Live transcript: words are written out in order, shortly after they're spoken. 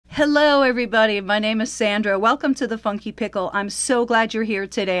Hello everybody, my name is Sandra. Welcome to the Funky Pickle. I'm so glad you're here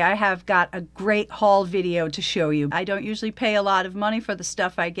today. I have got a great haul video to show you. I don't usually pay a lot of money for the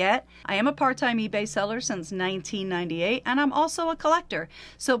stuff I get. I am a part-time eBay seller since 1998 and I'm also a collector.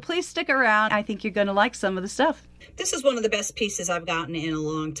 So please stick around. I think you're going to like some of the stuff. This is one of the best pieces I've gotten in a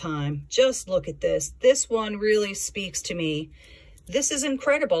long time. Just look at this. This one really speaks to me. This is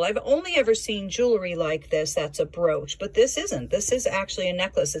incredible. I've only ever seen jewelry like this that's a brooch, but this isn't. This is actually a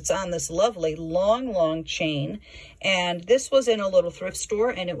necklace. It's on this lovely long chain, and this was in a little thrift store,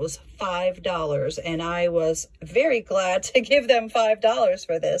 and it was $5, and I was very glad to give them $5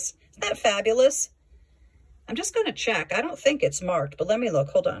 for this. Isn't that fabulous? I'm just going to check. I don't think it's marked, but let me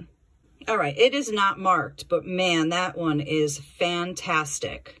look. Hold on. All right, it is not marked, but man, that one is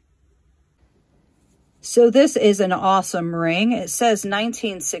fantastic. So this is an awesome ring. It says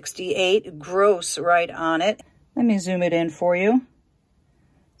 1968 gross right on it. Let me zoom it in for you.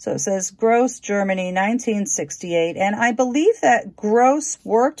 So it says Gross, Germany, 1968. And I believe that Gross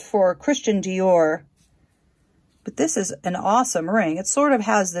worked for Christian Dior. But this is an awesome ring. It sort of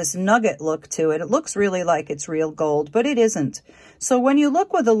has this nugget look to it. It looks really like it's real gold, but it isn't. So when you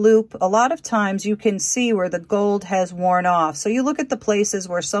look with a loop, a lot of times you can see where the gold has worn off. So you look at the places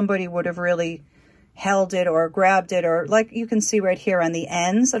where somebody would have really held it or grabbed it, or like you can see right here on the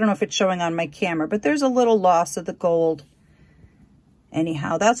ends. I don't know if it's showing on my camera, but there's a little loss of the gold.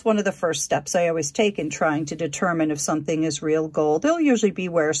 Anyhow, that's one of the first steps I always take in trying to determine if something is real gold. There'll usually be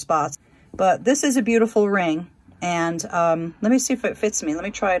wear spots, but this is a beautiful ring. And let me see if it fits me. Let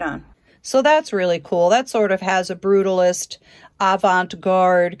me try it on. So that's really cool. That sort of has a brutalist,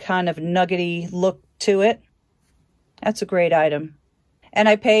 avant-garde kind of nuggety look to it. That's a great item. And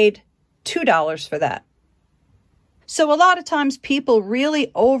I paid $2 for that. So a lot of times people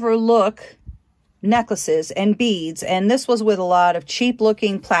really overlook necklaces and beads, and this was with a lot of cheap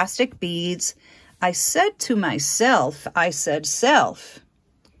looking plastic beads. I said to myself, self,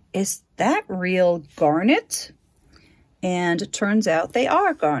 is that real garnet? And it turns out they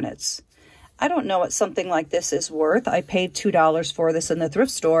are garnets. I don't know what something like this is worth. I paid $2 for this in the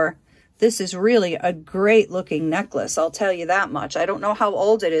thrift store. This is really a great looking necklace, I'll tell you that much. I don't know how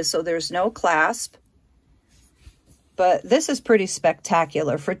old it is, so there's no clasp. But this is pretty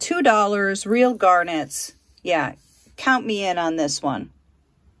spectacular. For $2, real garnets. Yeah, count me in on this one.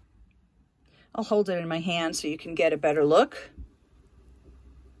 I'll hold it in my hand so you can get a better look.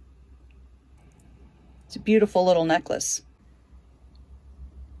 It's a beautiful little necklace.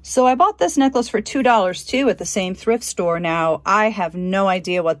 So I bought this necklace for $2 too at the same thrift store. Now, I have no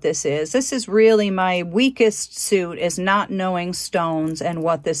idea what this is. This is really my weakest suit, is not knowing stones and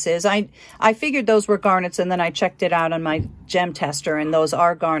what this is. I figured those were garnets, and then I checked it out on my gem tester, and those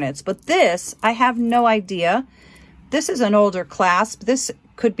are garnets. But this, I have no idea. This is an older clasp. This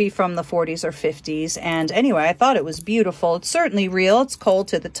could be from the 40s or 50s. And anyway, I thought it was beautiful. It's certainly real. It's cold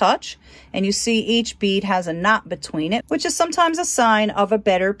to the touch. And you see each bead has a knot between it, which is sometimes a sign of a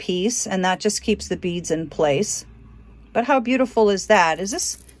better piece. And that just keeps the beads in place. But how beautiful is that? Is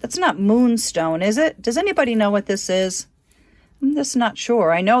this, that's not moonstone, is it? Does anybody know what this is? I'm just not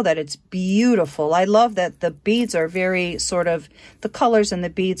sure. I know that it's beautiful. I love that the beads are very sort of, the colors in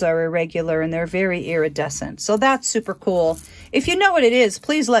the beads are irregular and they're very iridescent. So that's super cool. If you know what it is,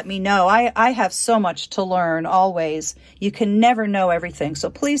 please let me know. I have so much to learn always. You can never know everything.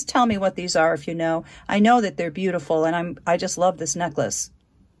 So please tell me what these are if you know. I know that they're beautiful, and I just love this necklace.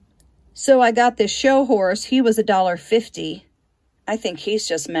 So I got this show horse. He was $1.50. I think he's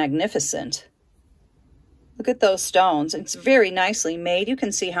just magnificent. Look at those stones. It's very nicely made. You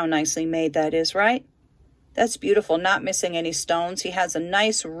can see how nicely made that is, right? That's beautiful. Not missing any stones. He has a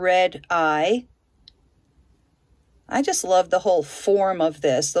nice red eye. I just love the whole form of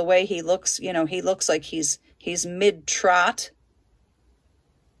this. The way he looks, you know, he looks like he's mid-trot.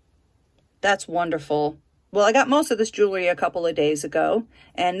 That's wonderful. Well, I got most of this jewelry a couple of days ago,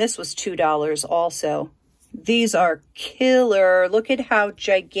 and this was $2 also. These are killer. Look at how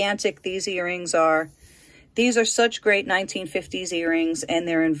gigantic these earrings are. These are such great 1950s earrings, and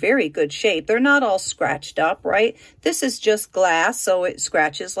they're in very good shape. They're not all scratched up, right? This is just glass, so it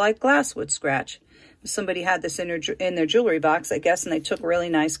scratches like glass would scratch. Somebody had this in their jewelry box, I guess, and they took really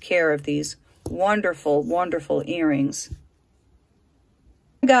nice care of these wonderful, wonderful earrings.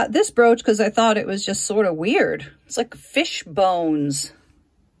 I got this brooch because I thought it was just sort of weird. It's like fish bones. Isn't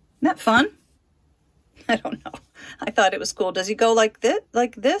that fun? I don't know. I thought it was cool. Does he go like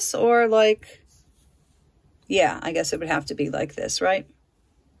this, or like... Yeah, I guess it would have to be like this, right?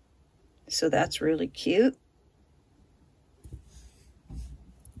 So that's really cute.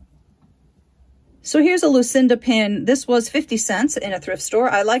 So here's a Lucinda pin. This was 50 cents in a thrift store.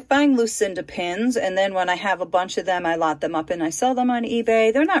 I like buying Lucinda pins, and then when I have a bunch of them, I lot them up and I sell them on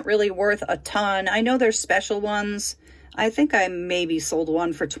eBay. They're not really worth a ton. I know there's special ones. I think I maybe sold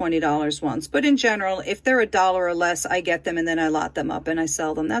one for $20 once, but in general, if they're $1 or less, I get them and then I lot them up and I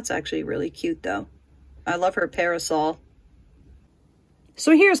sell them. That's actually really cute though. I love her parasol.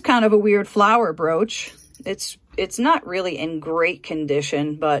 So here's kind of a weird flower brooch. It's not really in great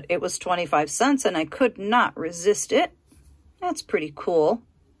condition, but it was 25 cents and I could not resist it. That's pretty cool.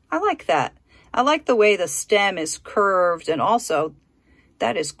 I like that. I like the way the stem is curved, and also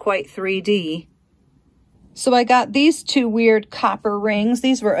that is quite 3D. So I got these two weird copper rings.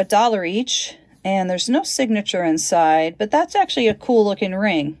 These were $1 each, and there's no signature inside, but that's actually a cool looking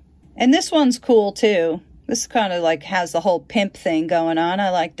ring. And this one's cool too. This kind of like has the whole pimp thing going on. I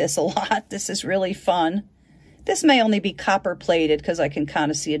like this a lot. This is really fun. This may only be copper plated because I can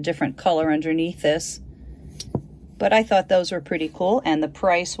kind of see a different color underneath this. But I thought those were pretty cool, and the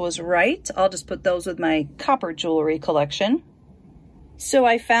price was right. I'll just put those with my copper jewelry collection. So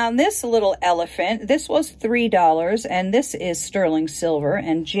I found this little elephant. This was $3, and this is sterling silver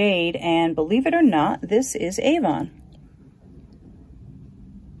and jade, and believe it or not, this is Avon.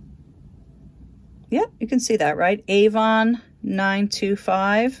 Yep, you can see that, right? Avon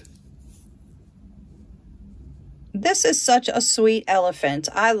 925. This is such a sweet elephant.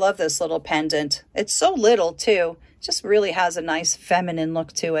 I love this little pendant. It's so little too. Just really has a nice feminine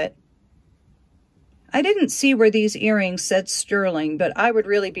look to it. I didn't see where these earrings said sterling, but I would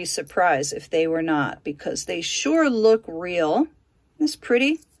really be surprised if they were not, because they sure look real. It's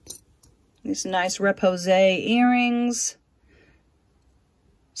pretty. These nice repose earrings.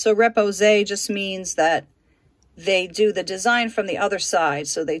 So repose just means that they do the design from the other side.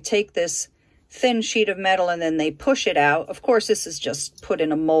 So they take this thin sheet of metal and then they push it out. Of course, this is just put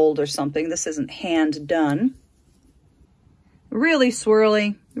in a mold or something. This isn't hand done. Really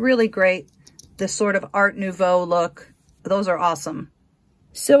swirly, really great. This sort of Art Nouveau look. Those are awesome.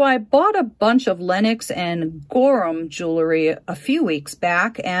 So I bought a bunch of Lenox and Gorham jewelry a few weeks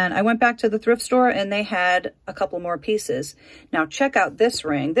back, and I went back to the thrift store and they had a couple more pieces. Now check out this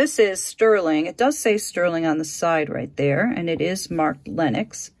ring. This is sterling. It does say sterling on the side right there, and it is marked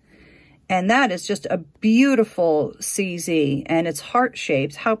Lenox. And that is just a beautiful CZ, and it's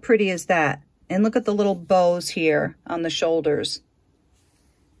heart-shaped. How pretty is that? And look at the little bows here on the shoulders.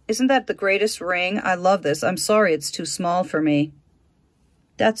 Isn't that the greatest ring? I love this. I'm sorry it's too small for me.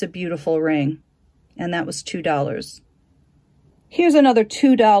 That's a beautiful ring, and that was $2. Here's another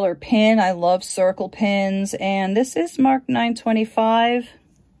 $2 pin. I love circle pins, and this is marked 925.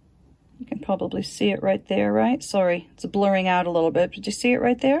 You can probably see it right there, right? Sorry, it's blurring out a little bit. Did you see it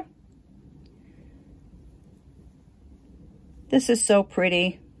right there? This is so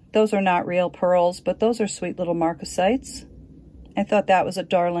pretty. Those are not real pearls, but those are sweet little marcasites. I thought that was a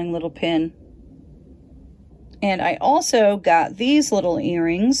darling little pin. And I also got these little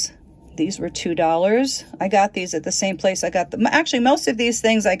earrings. These were $2. I got these at the same place I got them. Actually, most of these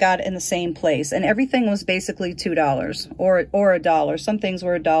things I got in the same place, and everything was basically $2 or $1. Some things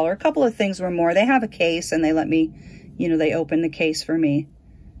were $1. A couple of things were more. They have a case, and they let me, you know, they open the case for me.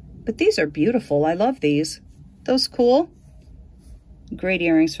 But these are beautiful. I love these. Those cool? Great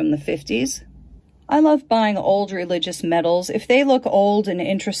earrings from the 50s. I love buying old religious medals. If they look old and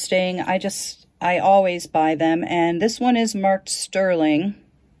interesting, I always buy them. And this one is marked sterling.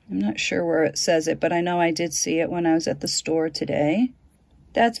 I'm not sure where it says it, but I know I did see it when I was at the store today.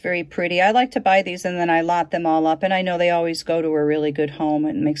 That's very pretty. I like to buy these and then I lot them all up, and I know they always go to a really good home.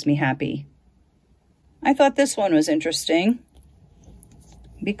 It makes me happy. I thought this one was interesting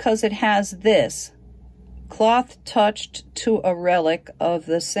because it has this. Cloth touched to a relic of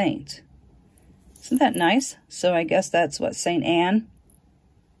the saint. Isn't that nice? So I guess that's what, St. Anne?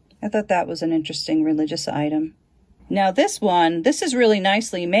 I thought that was an interesting religious item. Now this one, this is really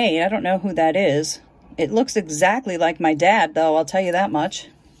nicely made. I don't know who that is. It looks exactly like my dad, though, I'll tell you that much.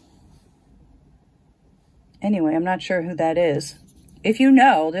 Anyway, I'm not sure who that is. If you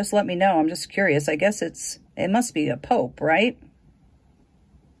know, just let me know. I'm just curious. I guess it must be a pope, right?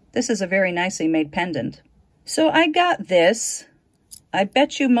 This is a very nicely made pendant. So I got this. I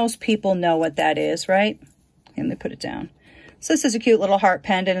bet you most people know what that is, right? Let me put it down. So this is a cute little heart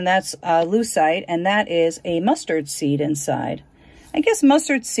pendant, and that's lucite, and that is a mustard seed inside. I guess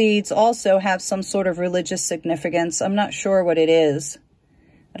mustard seeds also have some sort of religious significance. I'm not sure what it is.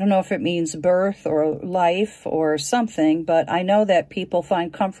 I don't know if it means birth or life or something, but I know that people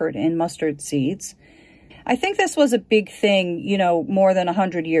find comfort in mustard seeds. I think this was a big thing, you know, more than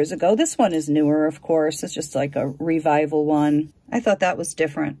 100 years ago. This one is newer, of course. It's just like a revival one. I thought that was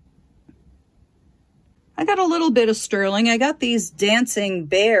different. I got a little bit of sterling. I got these dancing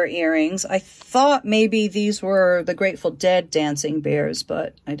bear earrings. I thought maybe these were the Grateful Dead dancing bears,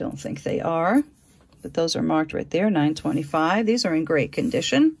 but I don't think they are. But those are marked right there, $9.25. These are in great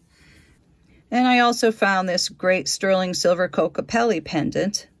condition. And I also found this great sterling silver Cocapelli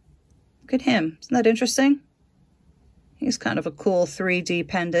pendant. Look at him. Isn't that interesting? He's kind of a cool 3D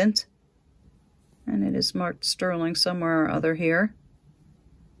pendant. And it is marked sterling somewhere or other here.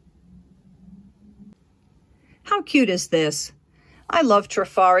 How cute is this? I love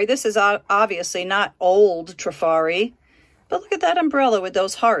Trifari. This is obviously not old Trifari. But look at that umbrella with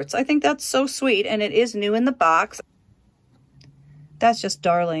those hearts. I think that's so sweet, and it is new in the box. That's just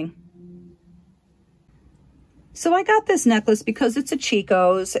darling. So I got this necklace because it's a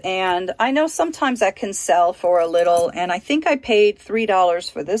Chico's, and I know sometimes that can sell for a little, and I think I paid $3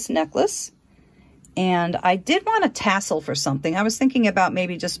 for this necklace. And I did want a tassel for something. I was thinking about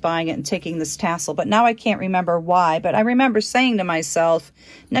maybe just buying it and taking this tassel, but now I can't remember why. But I remember saying to myself,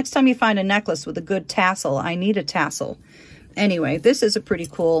 next time you find a necklace with a good tassel, I need a tassel. Anyway, this is a pretty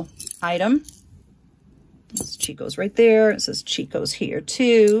cool item. This Chico's right there. It says Chico's here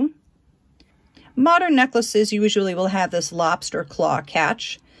too. Modern necklaces usually will have this lobster claw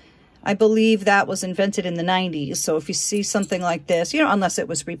catch. I believe that was invented in the 90s. So if you see something like this, you know, unless it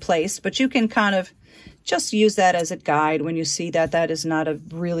was replaced, but you can kind of just use that as a guide when you see that that is not a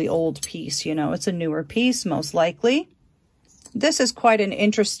really old piece. You know, it's a newer piece, most likely. This is quite an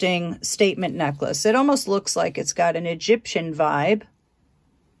interesting statement necklace. It almost looks like it's got an Egyptian vibe.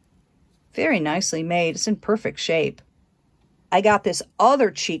 Very nicely made. It's in perfect shape. I got this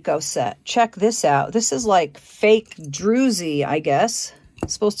other Chico set. Check this out. This is like fake druzy, I guess.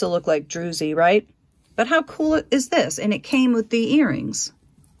 It's supposed to look like druzy, right? But how cool is this? And it came with the earrings.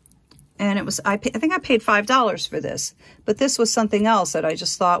 And it was, I think I paid $5 for this. But this was something else that I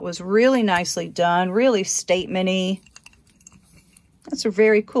just thought was really nicely done, really statement-y. That's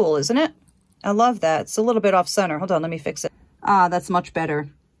very cool, isn't it? I love that. It's a little bit off center. Hold on, let me fix it. Ah, that's much better.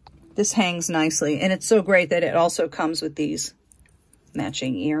 This hangs nicely. And it's so great that it also comes with these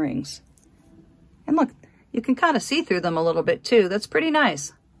matching earrings. And look, you can kind of see through them a little bit too. That's pretty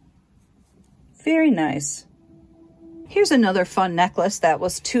nice. Very nice. Here's another fun necklace that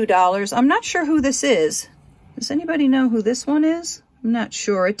was $2. I'm not sure who this is. Does anybody know who this one is? I'm not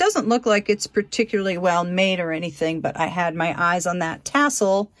sure. It doesn't look like it's particularly well made or anything, but I had my eyes on that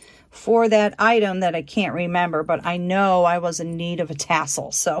tassel for that item that I can't remember, but I know I was in need of a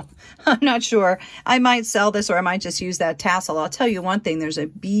tassel, so I'm not sure. I might sell this or I might just use that tassel. I'll tell you one thing, there's a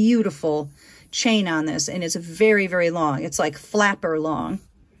beautiful chain on this, and it's very, very long. It's like flapper long.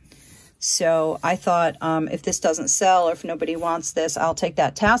 So I thought if this doesn't sell or if nobody wants this, I'll take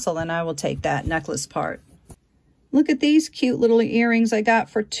that tassel and I will take that necklace part. Look at these cute little earrings I got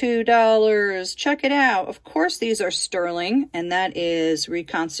for $2. Check it out. Of course, these are sterling, and that is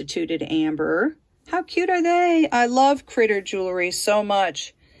reconstituted amber. How cute are they? I love critter jewelry so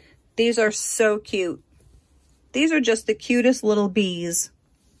much. These are so cute. These are just the cutest little bees.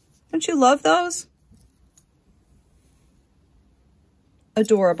 Don't you love those?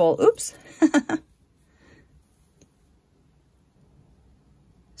 Adorable. Oops.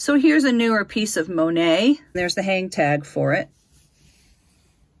 So here's a newer piece of Monet. There's the hang tag for it.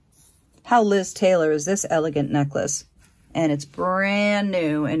 How Liz Taylor is this elegant necklace? And it's brand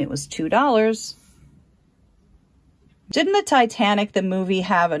new, and it was $2. Didn't the Titanic, the movie,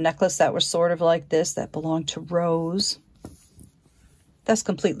 have a necklace that was sort of like this that belonged to Rose? That's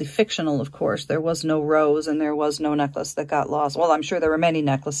completely fictional, of course. There was no Rose and there was no necklace that got lost. Well, I'm sure there were many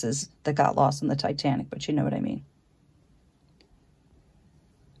necklaces that got lost in the Titanic, but you know what I mean.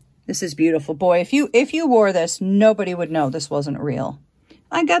 This is beautiful. Boy, if you wore this, nobody would know this wasn't real.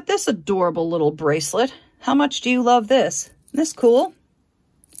 I got this adorable little bracelet. How much do you love this? Isn't this cool?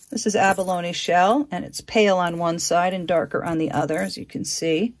 This is abalone shell, and it's pale on one side and darker on the other, as you can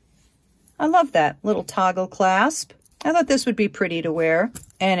see. I love that little toggle clasp. I thought this would be pretty to wear,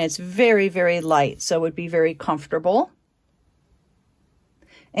 and it's very, very light, so it would be very comfortable.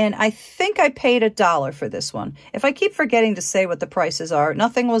 And I think I paid $1 for this one. If I keep forgetting to say what the prices are,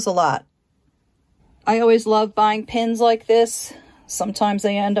 nothing was a lot. I always love buying pins like this. Sometimes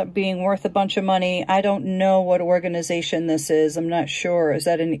they end up being worth a bunch of money. I don't know what organization this is. I'm not sure. Is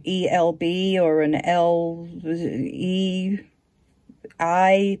that an ELB or an LEI?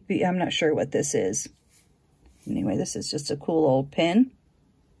 I'm not sure what this is. Anyway, this is just a cool old pin.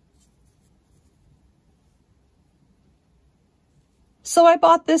 So I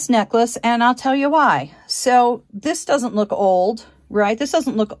bought this necklace, and I'll tell you why. So this doesn't look old, right? This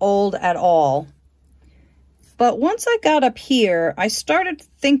doesn't look old at all. But once I got up here, I started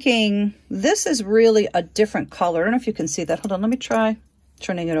thinking this is really a different color. I don't know if you can see that. Hold on, let me try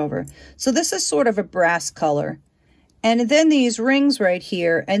turning it over. So this is sort of a brass color. And then these rings right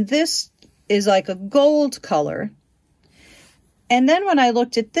here, and this is like a gold color. And then when I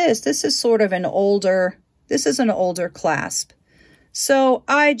looked at this is sort of an older, this is an older clasp. So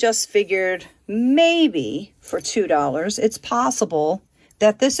I just figured maybe for $2, it's possible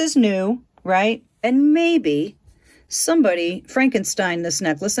that this is new, right? And maybe somebody Frankenstein this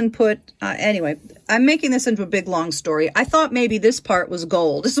necklace and put, anyway, I'm making this into a big long story. I thought maybe this part was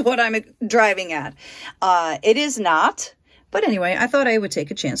gold is what I'm driving at. It is not. But anyway, I thought I would take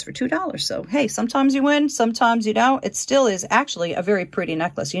a chance for $2. So, hey, sometimes you win, sometimes you don't. It still is actually a very pretty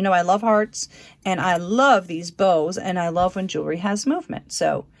necklace. You know, I love hearts, and I love these bows, and I love when jewelry has movement.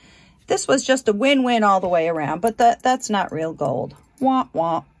 So, this was just a win-win all the way around, but that's not real gold. Wah,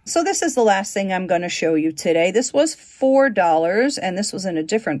 wah. So, this is the last thing I'm going to show you today. This was $4, and this was in a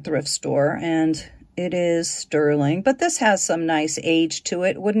different thrift store, and it is sterling. But this has some nice age to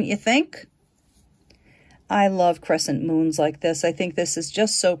it, wouldn't you think? I love crescent moons like this. I think this is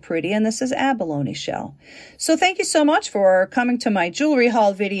just so pretty, and this is abalone shell. So thank you so much for coming to my jewelry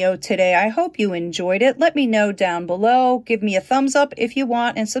haul video today. I hope you enjoyed it. Let me know down below. Give me a thumbs up if you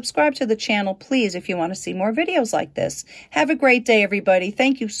want, and subscribe to the channel, please, if you want to see more videos like this. Have a great day, everybody.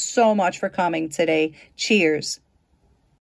 Thank you so much for coming today. Cheers.